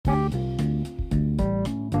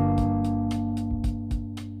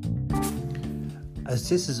As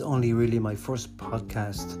this is only really my first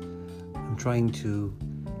podcast, I'm trying to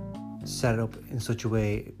set it up in such a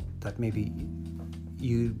way that maybe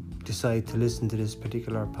you decide to listen to this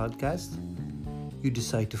particular podcast, you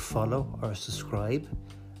decide to follow or subscribe,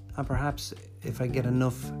 and perhaps if I get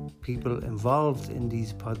enough people involved in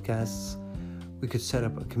these podcasts, we could set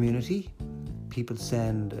up a community. People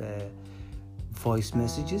send voice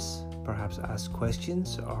messages, perhaps ask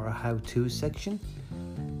questions or a how-to section.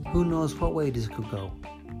 Who knows what way this could go.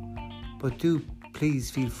 But do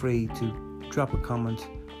please feel free to drop a comment,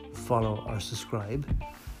 follow or subscribe.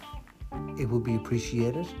 It will be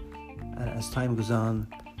appreciated. And as time goes on,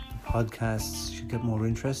 the podcasts should get more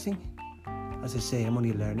interesting. As I say, I'm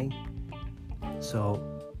only learning. So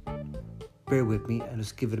bear with me and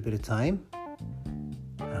just give it a bit of time.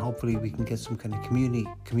 And hopefully we can get some kind of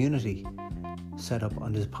community set up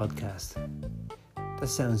on this podcast. That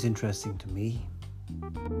sounds interesting to me.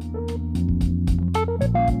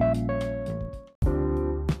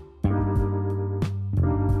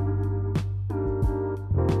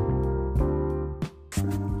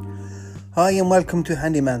 Hi and welcome to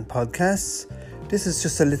Handyman Podcasts. This is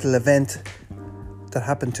just a little event that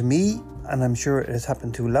happened to me, and I'm sure it has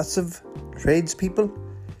happened to lots of tradespeople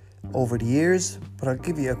over the years, but I'll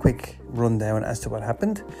give you a quick rundown as to what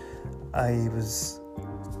happened. I was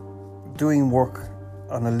doing work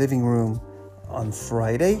on a living room on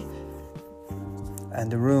Friday, and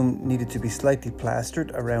the room needed to be slightly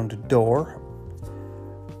plastered around the door,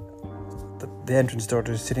 the entrance door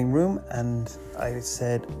to the sitting room, and I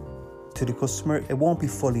said to the customer, it won't be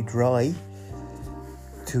fully dry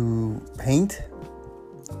to paint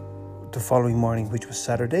the following morning, which was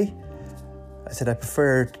Saturday. I said I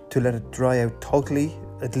prefer to let it dry out totally,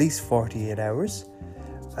 at least 48 hours,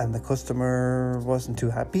 and the customer wasn't too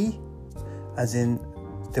happy, as in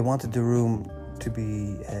they wanted the room to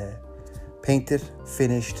be painted,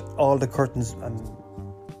 finished, all the curtains and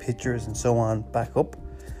pictures and so on back up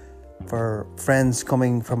for friends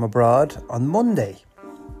coming from abroad on Monday.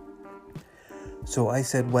 So I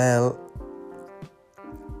said, well,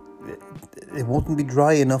 it won't be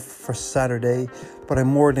dry enough for Saturday, but I'm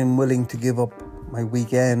more than willing to give up my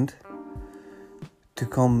weekend to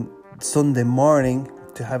come Sunday morning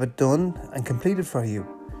to have it done and completed for you.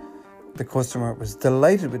 The customer was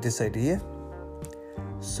delighted with this idea.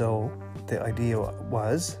 So the idea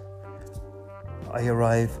was I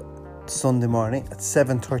arrive Sunday morning at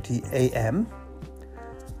 7:30 a.m.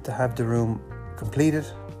 to have the room completed,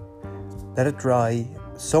 let it dry,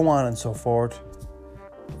 so on and so forth,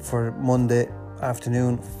 for Monday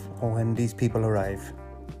afternoon when these people arrive.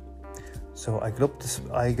 So I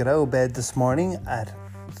got out of bed this morning at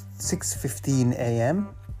 6:15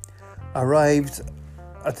 a.m. arrived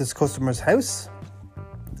at this customer's house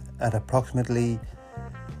at approximately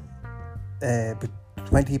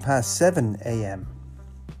 7:20 a.m.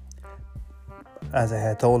 As I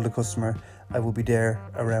had told the customer, I would be there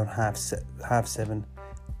around half seven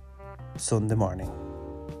Sunday morning.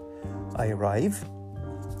 I arrive,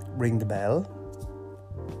 ring the bell.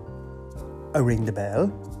 I ring the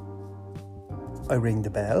bell. I ring the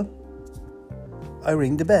bell. I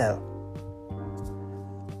ring the bell.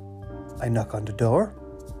 I knock on the door.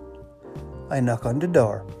 I knock on the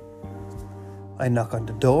door. I knock on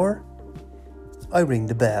the door. I ring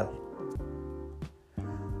the bell.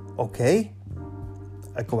 Okay.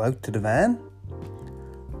 I go out to the van,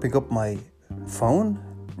 pick up my phone,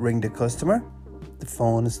 ring the customer. The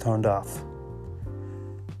phone is turned off.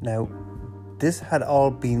 Now, this had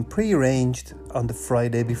all been pre-arranged on the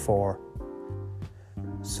Friday before.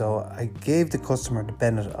 So I gave the customer the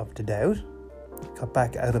benefit of the doubt, got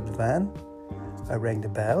back out of the van. I rang the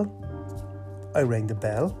bell. I rang the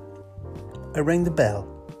bell. I rang the bell.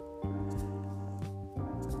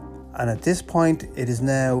 And at this point, it is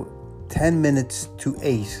now 10 minutes to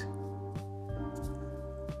 8.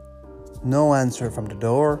 No answer from the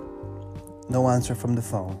door. No answer from the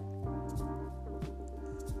phone.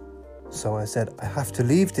 So I said, I have to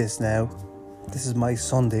leave this now. This is my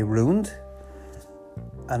Sunday ruined.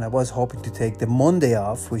 And I was hoping to take the Monday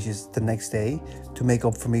off, which is the next day, to make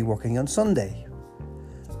up for me working on Sunday.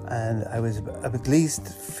 And I was at least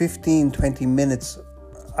 15-20 minutes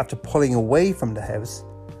after pulling away from the house.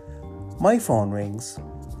 My phone rings.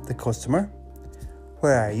 The customer,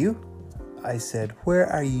 where are you? I said, where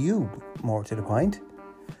are you? More to the point.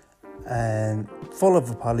 And full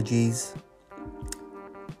of apologies.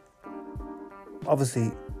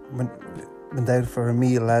 Obviously, went out for a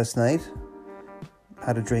meal last night.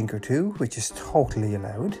 Had a drink or two, which is totally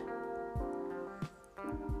allowed.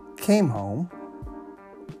 Came home.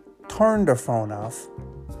 Turned their phone off.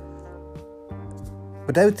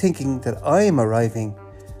 without thinking that I am arriving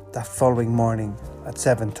that following morning at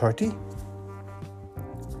 7:30,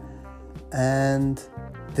 and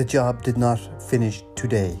the job did not finish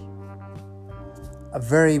today. A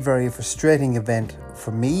very, very frustrating event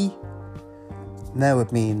for me. Now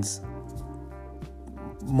it means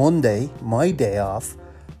Monday, my day off,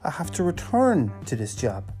 I have to return to this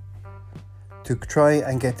job to try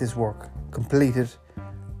and get this work completed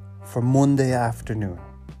for Monday afternoon.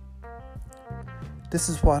 This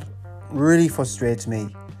is what really frustrates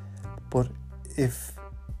me. But if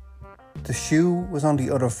the shoe was on the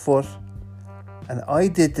other foot and I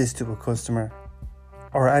did this to a customer,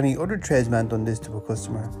 or any other tradesman done this to a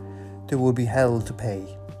customer, they would be held to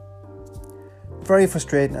pay. Very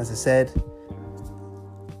frustrating, as I said,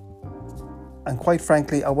 and quite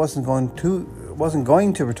frankly, I wasn't going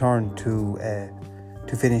to return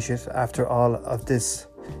to finish it after all of this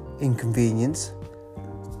inconvenience.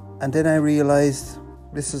 And then I realised,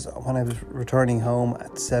 this is when I was returning home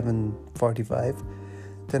at 7:45.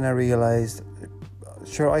 Then I realised,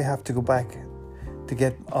 sure, I have to go back to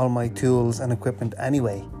get all my tools and equipment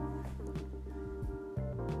anyway.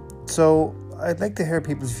 So I'd like to hear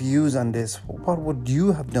people's views on this. What would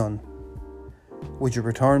you have done? Would you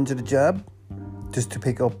return to the job just to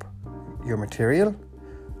pick up your material,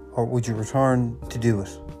 or would you return to do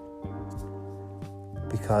it?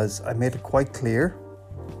 Because I made it quite clear,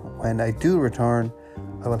 when I do return,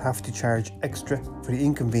 I will have to charge extra for the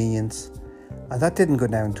inconvenience, and that didn't go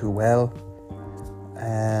down too well.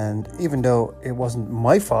 And even though it wasn't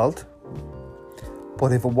my fault,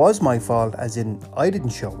 but if it was my fault, as in I didn't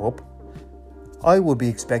show up, I would be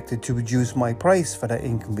expected to reduce my price for that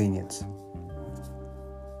inconvenience.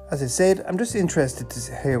 As I said, I'm just interested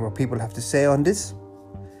to hear what people have to say on this.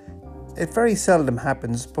 It very seldom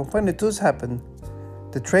happens, but when it does happen,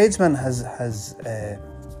 the tradesman has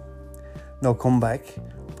no comeback.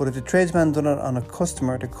 But if the tradesman done it on a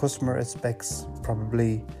customer, the customer expects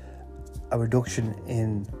probably a reduction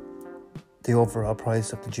in the overall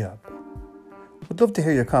price of the job. Would love to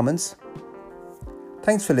hear your comments.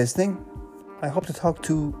 Thanks for listening. I hope to talk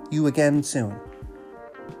to you again soon.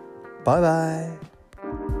 Bye bye.